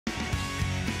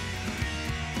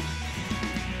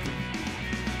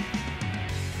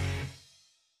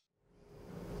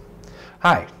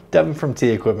Hi, Devin from T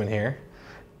Equipment here.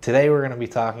 Today we're going to be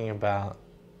talking about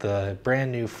the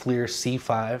brand new FLIR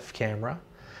C5 camera,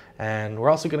 and we're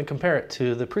also going to compare it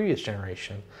to the previous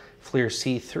generation, FLIR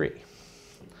C3.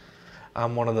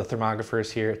 I'm one of the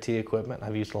thermographers here at T Equipment.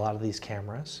 I've used a lot of these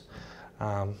cameras.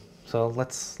 So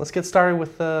let's get started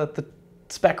with the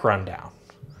spec rundown.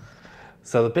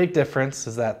 So the big difference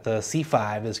is that the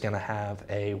C5 is going to have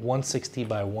a 160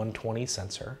 by 120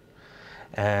 sensor.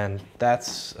 And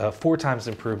that's a 4 times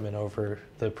improvement over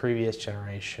the previous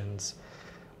generation's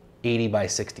 80 by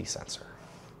 60 sensor.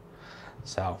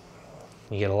 So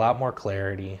you get a lot more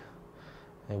clarity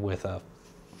with a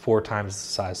 4 times the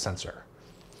size sensor.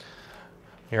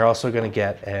 You're also going to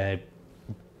get a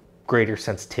greater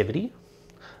sensitivity.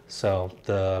 So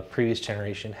the previous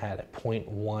generation had a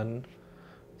 0.1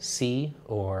 C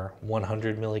or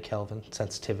 100 millikelvin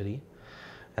sensitivity,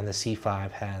 and the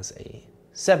C5 has a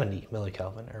 70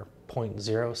 millikelvin or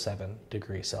 0.07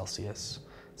 degrees Celsius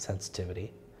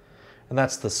sensitivity. And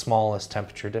that's the smallest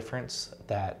temperature difference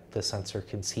that the sensor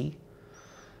can see.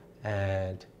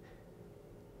 And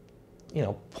you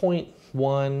know,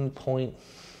 0.1,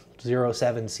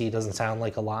 0.07 C doesn't sound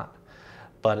like a lot,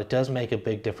 but it does make a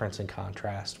big difference in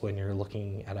contrast when you're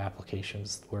looking at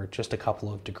applications where just a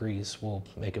couple of degrees will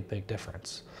make a big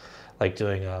difference, like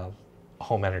doing a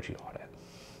home energy audit.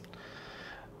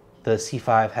 The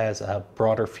C5 has a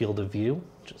broader field of view,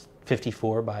 just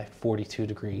 54 by 42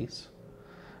 degrees.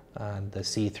 And the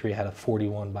C3 had a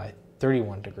 41 by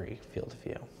 31 degree field of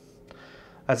view.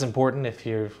 That's important if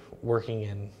you're working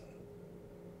in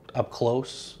up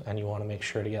close and you want to make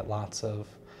sure to get lots of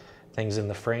things in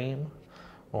the frame,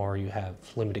 or you have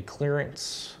limited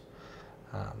clearance.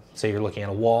 Say you're looking at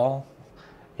a wall,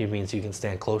 it means you can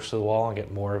stand close to the wall and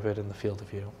get more of it in the field of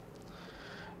view.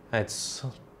 It's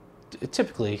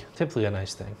typically a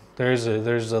nice thing. There's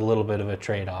a little bit of a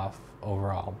trade-off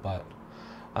overall, but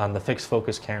on the fixed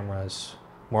focus cameras,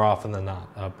 more often than not,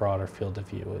 a broader field of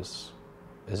view is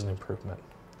an improvement.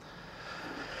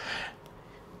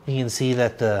 You can see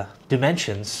that the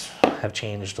dimensions have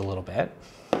changed a little bit.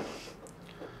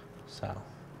 So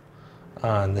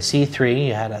on the C3,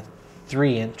 you had a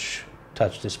 3-inch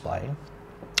touch display.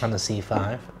 On the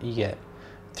C5, you get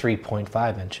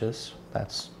 3.5 inches.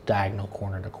 That's diagonal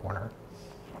corner to corner.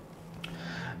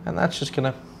 And that's just going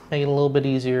to make it a little bit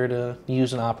easier to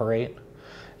use and operate.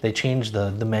 They changed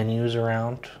the menus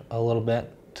around a little bit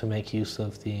to make use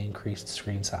of the increased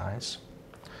screen size.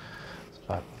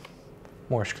 But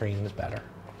more screen is better.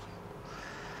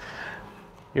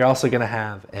 You're also going to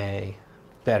have a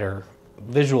better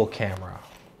visual camera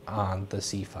on the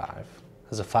C5.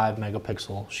 It's a 5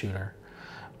 megapixel shooter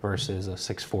versus a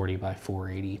 640 by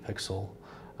 480 pixel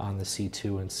on the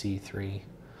C2 and C3.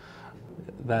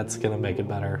 That's going to make it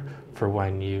better for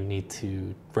when you need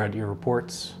to read your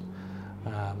reports,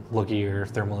 look at your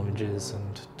thermal images,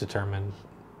 and determine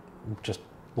just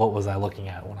what was I looking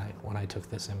at when I took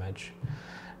this image.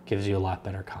 Gives you a lot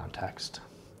better context.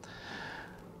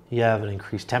 You have an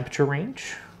increased temperature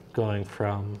range, going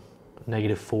from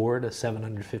 -4 to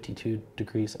 752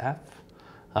 degrees F,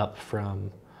 up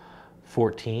from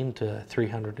 14 to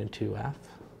 302 F.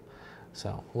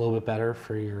 So a little bit better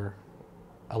for your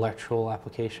electrical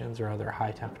applications or other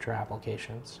high temperature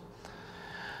applications.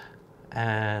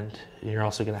 And you're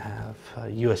also going to have a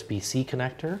USB-C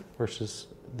connector versus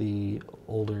the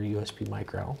older USB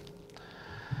micro.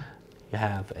 You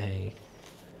have a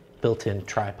built-in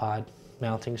tripod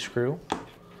mounting screw.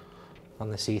 On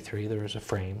the C3, there was a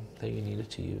frame that you needed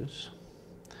to use.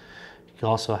 You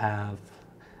also have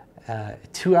a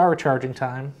 2-hour charging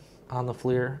time on the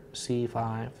FLIR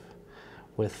C5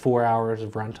 with 4 hours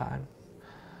of runtime,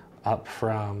 up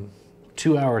from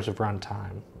 2 hours of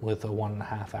runtime with a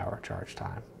 1.5 hour charge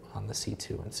time on the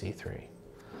C2 and C3.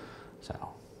 So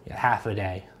yeah, half a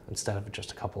day instead of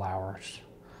just a couple hours.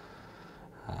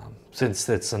 Since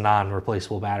it's a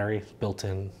non-replaceable battery,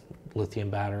 built-in lithium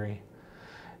battery,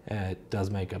 it does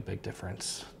make a big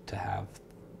difference to have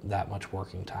that much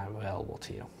working time available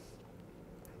to you.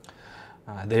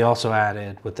 They also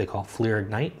added what they call FLIR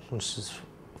Ignite, which is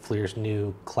FLIR's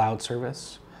new cloud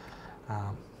service.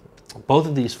 Both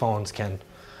of these phones can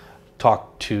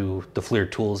talk to the FLIR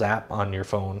Tools app on your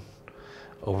phone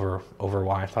over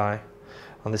Wi-Fi.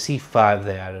 On the C5,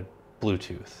 they added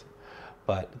Bluetooth,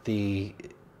 but the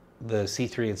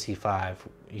C3 and C5,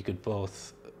 you could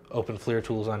both open FLIR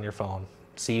Tools on your phone,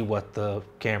 see what the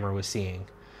camera was seeing,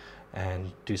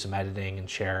 and do some editing and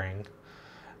sharing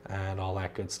and all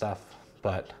that good stuff.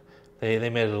 But they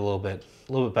made it a little bit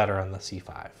better on the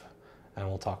C5, and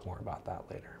we'll talk more about that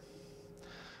later.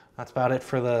 that's about it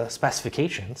for the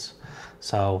specifications.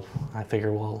 So I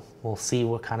figure we'll see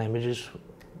what kind of images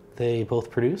they both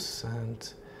produce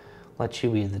and let you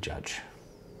be the judge.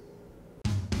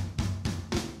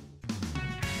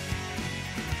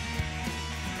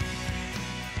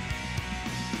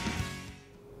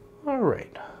 All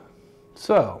right,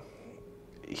 so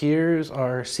here's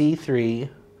our C3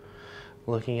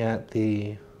 looking at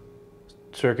the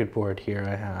circuit board here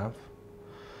I have.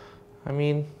 I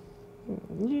mean,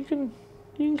 you can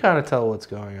kind of tell what's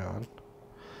going on,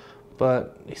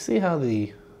 but you see how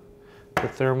the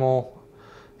thermal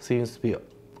seems to be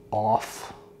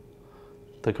off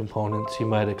the components you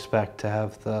might expect to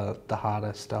have the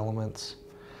hottest elements.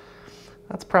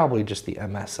 That's probably just the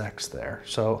MSX there.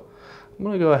 So I'm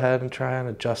gonna go ahead and try and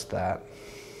adjust that.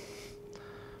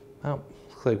 Oh,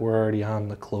 looks like we're already on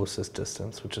the closest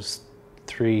distance, which is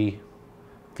 3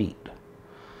 feet.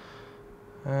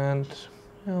 And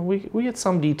you know, we get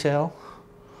some detail.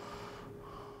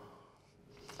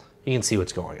 You can see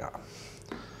what's going on.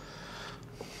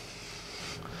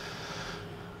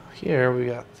 Here we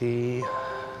got the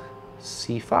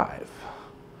C5.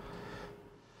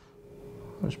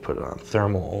 Let's put it on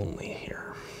thermal only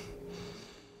here.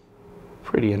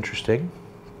 Pretty interesting.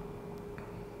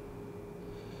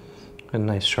 A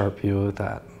nice sharp view of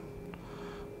that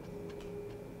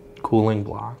cooling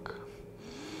block.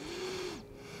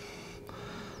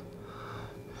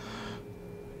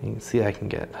 You can see I can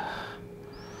get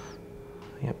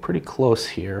pretty close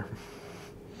here.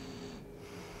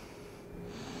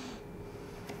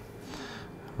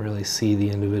 Really see the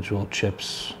individual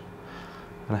chips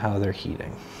and how they're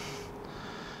heating.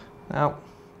 Now,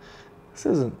 this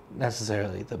isn't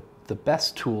necessarily the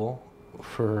best tool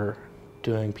for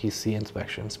doing PC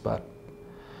inspections, but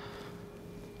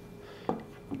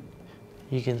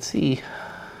you can see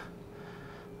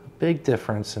a big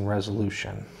difference in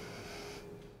resolution.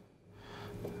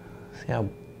 See how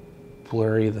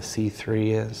blurry the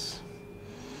C3 is?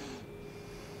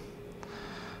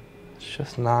 It's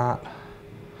just not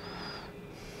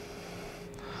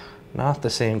the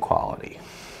same quality.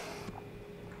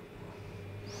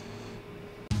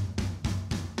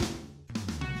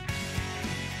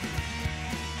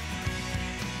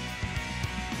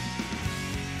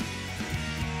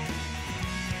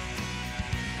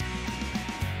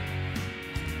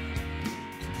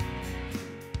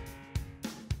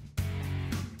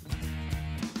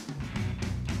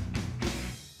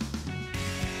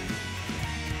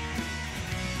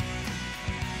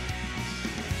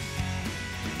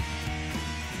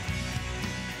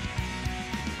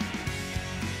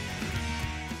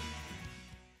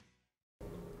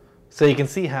 So you can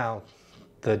see how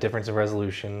the difference in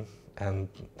resolution and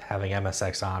having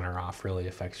MSX on or off really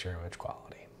affects your image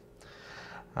quality.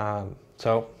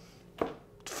 So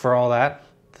for all that,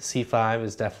 the C5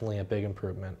 is definitely a big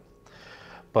improvement.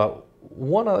 But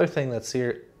one other thing that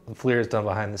FLIR has done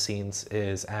behind the scenes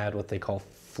is add what they call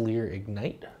FLIR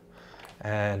Ignite.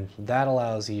 And that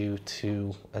allows you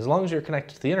to, as long as you're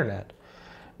connected to the internet,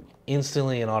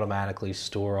 instantly and automatically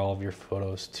store all of your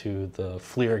photos to the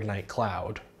FLIR Ignite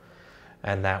cloud.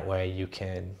 And that way you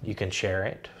can share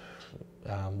it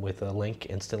with a link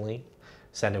instantly,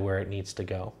 send it where it needs to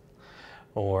go,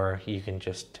 or you can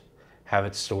just have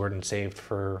it stored and saved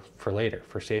for later,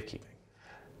 for safekeeping.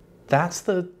 That's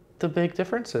the big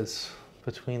differences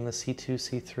between the C2,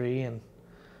 C3, and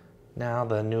now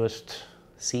the newest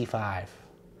C5.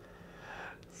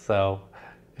 So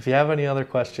if you have any other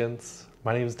questions,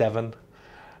 my name is Devin.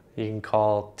 You can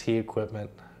call T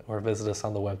Equipment or visit us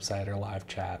on the website or live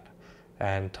chat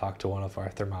and talk to one of our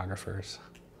thermographers.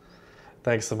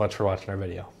 Thanks so much for watching our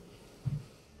video.